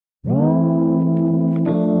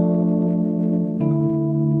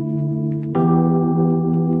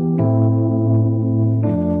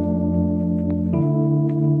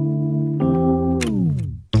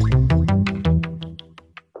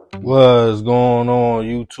What's going on,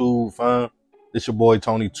 YouTube fam? This your boy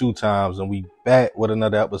Tony 2Times, and we back with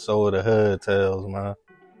another episode of Hood Tales, man.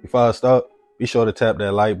 Before I start, be sure to tap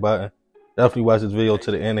that like button. Definitely watch this video to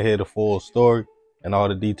the end to hear the full story and all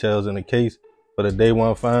the details in the case. For the day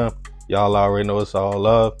one fam, y'all already know it's all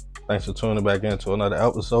love. Thanks for tuning back into another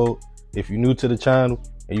episode. If you're new to the channel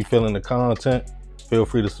and you feeling the content, feel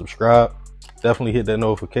free to subscribe. Definitely hit that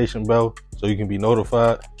notification bell so you can be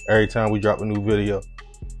notified every time we drop a new video.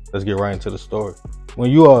 Let's get right into the story.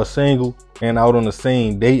 When you are single and out on the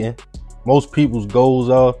scene dating, most people's goals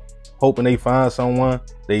are hoping they find someone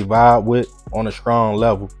they vibe with on a strong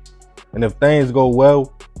level. And if things go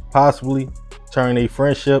well, possibly turn a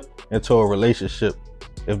friendship into a relationship.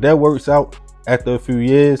 If that works out after a few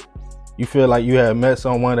years, you feel like you have met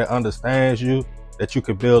someone that understands you, that you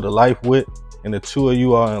could build a life with, and the two of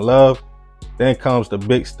you are in love, then comes the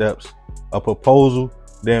big steps, a proposal,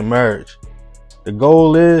 then marriage. The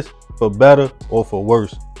goal is for better or for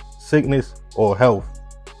worse, sickness or health.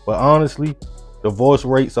 But honestly, divorce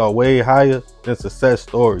rates are way higher than success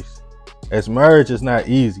stories, as marriage is not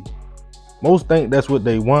easy. Most think that's what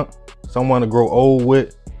they want, someone to grow old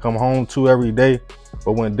with, come home to every day.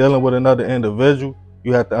 But when dealing with another individual,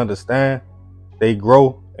 you have to understand they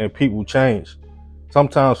grow and people change,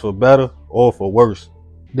 sometimes for better or for worse.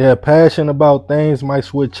 Their passion about things might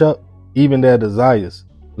switch up, even their desires,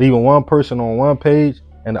 leaving one person on one page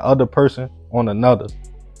and the other person on another.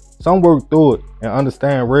 Some work through it and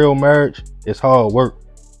understand real marriage is hard work.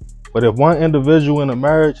 But if one individual in a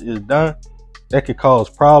marriage is done, that could cause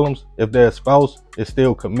problems if their spouse is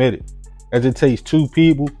still committed, as it takes two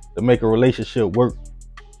people to make a relationship work.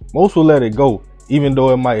 Most will let it go, even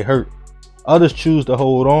though it might hurt. Others choose to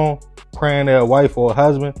hold on, praying their wife or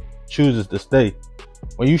husband chooses to stay.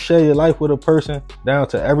 When you share your life with a person down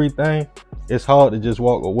to everything, it's hard to just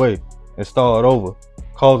walk away and start over,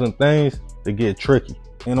 causing things to get tricky.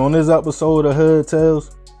 And on this episode of Hood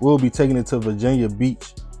Tales, we'll be taking it to Virginia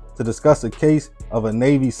Beach to discuss a case of a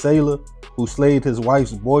Navy sailor who slayed his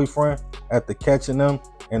wife's boyfriend after catching them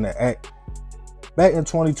in the act. Back in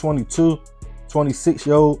 2022,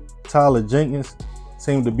 26-year-old Tyler Jenkins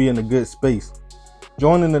seemed to be in a good space,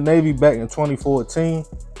 joining the Navy back in 2014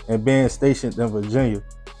 and being stationed in Virginia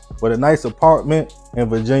with a nice apartment in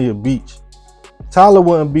Virginia Beach. Tyler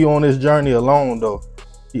wouldn't be on this journey alone though.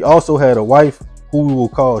 He also had a wife who we will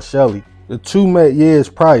call Shelly. The two met years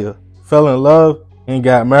prior, fell in love, and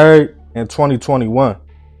got married in 2021.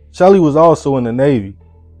 Shelly was also in the Navy.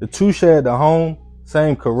 The two shared the home,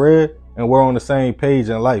 same career, and were on the same page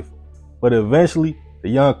in life. But eventually, the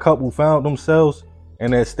young couple found themselves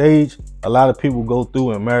in that stage a lot of people go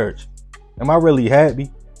through in marriage. Am I really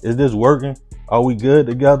happy? Is this working? Are we good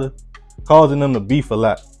together? Causing them to beef a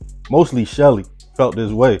lot. Mostly Shelly felt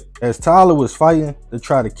this way, as Tyler was fighting to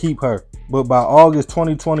try to keep her. But by August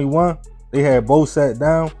 2021, they had both sat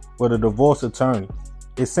down with a divorce attorney.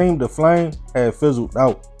 It seemed the flame had fizzled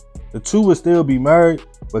out. The two would still be married,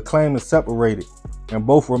 but claiming separated, and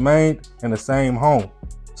both remained in the same home,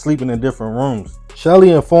 sleeping in different rooms.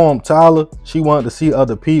 Shelly informed Tyler she wanted to see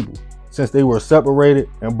other people, since they were separated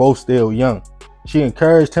and both still young. She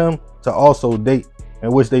encouraged him to also date,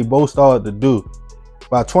 in which they both started to do.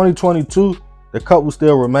 By 2022, the couple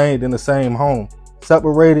still remained in the same home,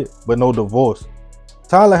 separated but no divorce.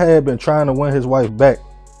 Tyler had been trying to win his wife back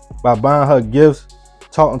by buying her gifts,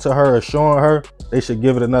 talking to her, assuring her they should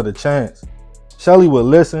give it another chance. Shelly would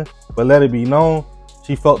listen, but let it be known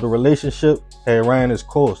she felt the relationship had ran its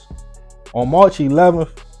course. On March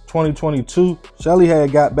 11th, 2022, Shelly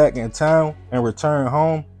had got back in town and returned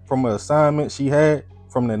home from an assignment she had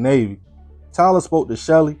from the Navy. Tyler spoke to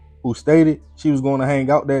Shelly, who stated she was going to hang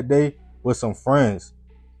out that day with some friends.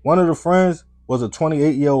 One of the friends was a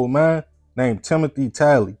 28-year-old man named Timothy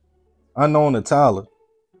Talley, unknown to Tyler.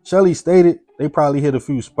 Shelly stated they probably hit a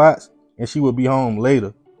few spots and she would be home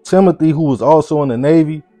later. Timothy, who was also in the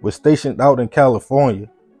Navy, was stationed out in California.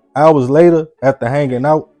 Hours later, after hanging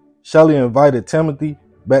out, Shelly invited Timothy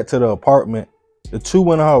back to the apartment. The two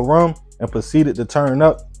went in her room and proceeded to turn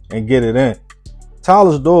up and get it in.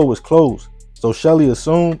 Tyler's door was closed, so Shelly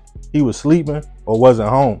assumed he was sleeping or wasn't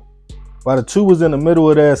home. While the two was in the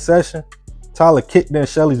middle of their session, Tyler kicked in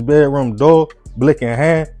Shelly's bedroom door, blick in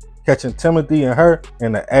hand, catching Timothy and her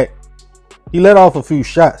in the act. He let off a few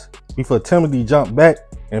shots before Timothy jumped back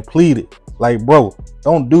and pleaded, like, "Bro,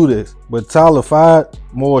 don't do this." But Tyler fired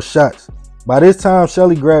more shots. By this time,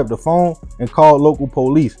 Shelly grabbed the phone and called local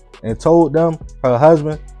police and told them her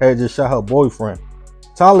husband had just shot her boyfriend.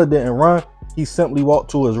 Tyler didn't run. He simply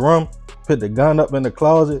walked to his room, put the gun up in the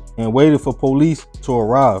closet, and waited for police to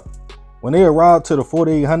arrive. When they arrived to the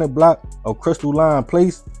 4800 block of Crystal Line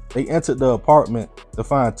Place, They entered the apartment to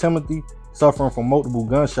find Timothy suffering from multiple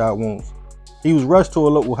gunshot wounds. He was rushed to a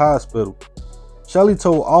local hospital. Shelly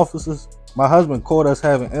told officers, "My husband caught us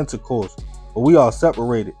having intercourse, but we are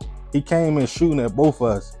separated. He came in shooting at both of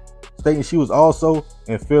us," stating she was also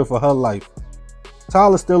in fear for her life.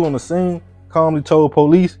 Tyler, still on the scene, calmly told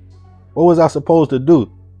police, "What was I supposed to do?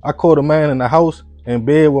 I caught a man in the house in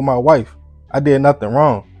bed with my wife. I did nothing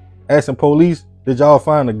wrong." Asking police, "Did y'all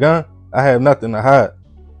find the gun? I have nothing to hide."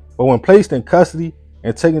 But when placed in custody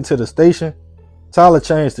and taken to the station, Tyler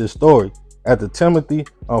changed his story after Timothy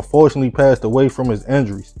unfortunately passed away from his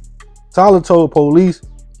injuries. Tyler told police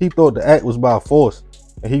he thought the act was by force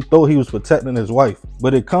and he thought he was protecting his wife,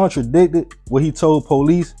 but it contradicted what he told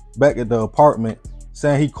police back at the apartment,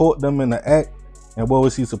 saying he caught them in the act and what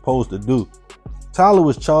was he supposed to do. Tyler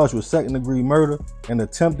was charged with second-degree murder and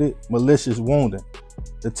attempted malicious wounding.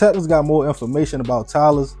 Detectives got more information about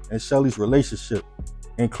Tyler's and Shelly's relationship,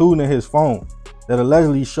 including his phone, that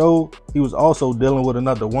allegedly showed he was also dealing with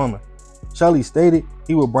another woman. Shelly stated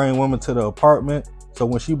he would bring women to the apartment, so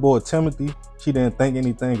when she bore Timothy, she didn't think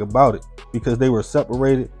anything about it because they were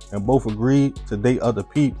separated and both agreed to date other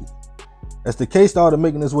people. As the case started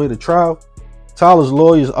making its way to trial, Tyler's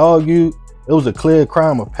lawyers argued it was a clear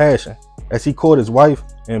crime of passion, as he caught his wife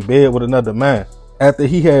in bed with another man after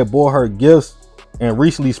he had bought her gifts and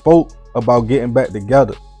recently spoke about getting back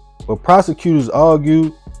together. But prosecutors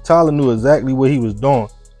argued Tyler knew exactly what he was doing.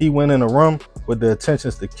 He went in a room with the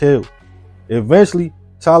intentions to kill. Eventually,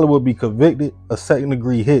 Tyler would be convicted of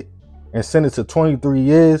second-degree hit and sentenced to 23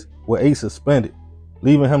 years with 8 suspended,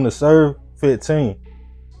 leaving him to serve 15.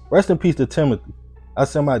 Rest in peace to Timothy. I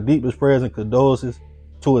send my deepest prayers and condolences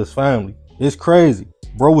to his family. It's crazy.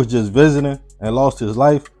 Bro was just visiting and lost his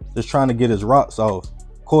life just trying to get his rocks off,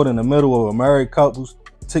 caught in the middle of a married couple's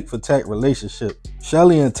tick-for-tack relationship.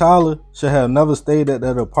 Shelly and Tyler should have never stayed at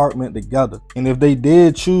that apartment together. And if they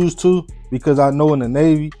did choose to, because I know in the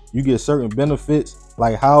Navy, you get certain benefits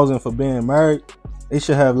like housing for being married, they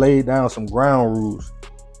should have laid down some ground rules.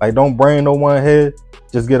 Like, don't bring no one here,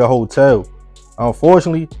 just get a hotel.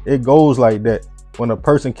 Unfortunately, it goes like that when a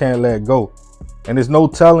person can't let go. And there's no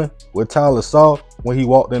telling what Tyler saw when he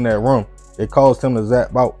walked in that room. It caused him to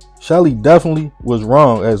zap out. Shelly definitely was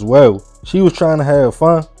wrong as well. She was trying to have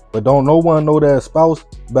fun, but don't no one know their spouse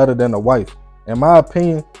better than the wife. In my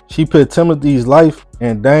opinion, she put Timothy's life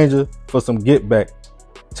in danger for some get back.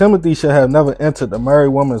 Timothy should have never entered the married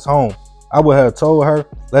woman's home. I would have told her,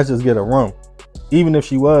 let's just get a room, even if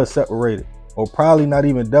she was separated, or probably not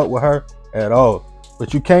even dealt with her at all.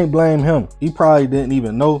 But you can't blame him. He probably didn't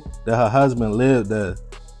even know that her husband lived there.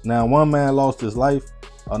 Now one man lost his life,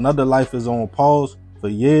 another life is on pause for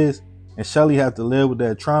years, and Shelly had to live with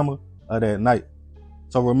that trauma of that night.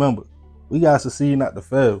 So remember, we got to succeed, not to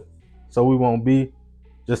fail, so we won't be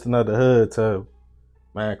just another hood tale.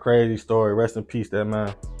 Man, crazy story. Rest in peace, that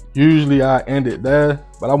man. Usually I end it there,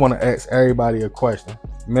 but I want to ask everybody a question,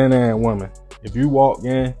 men and women. If you walk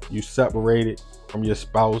in, you separated from your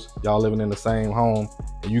spouse, y'all living in the same home,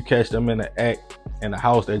 and you catch them in the act in the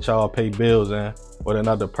house that y'all pay bills in with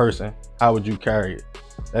another person, how would you carry it?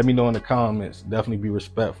 Let me know in the comments. Definitely be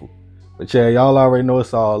respectful. But yeah, y'all already know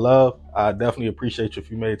it's all love. I definitely appreciate you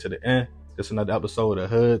if you made it to the end. It's another episode of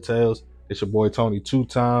Hood Tales. It's your boy Tony 2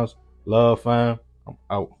 times. Love, fam. I'm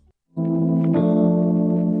out.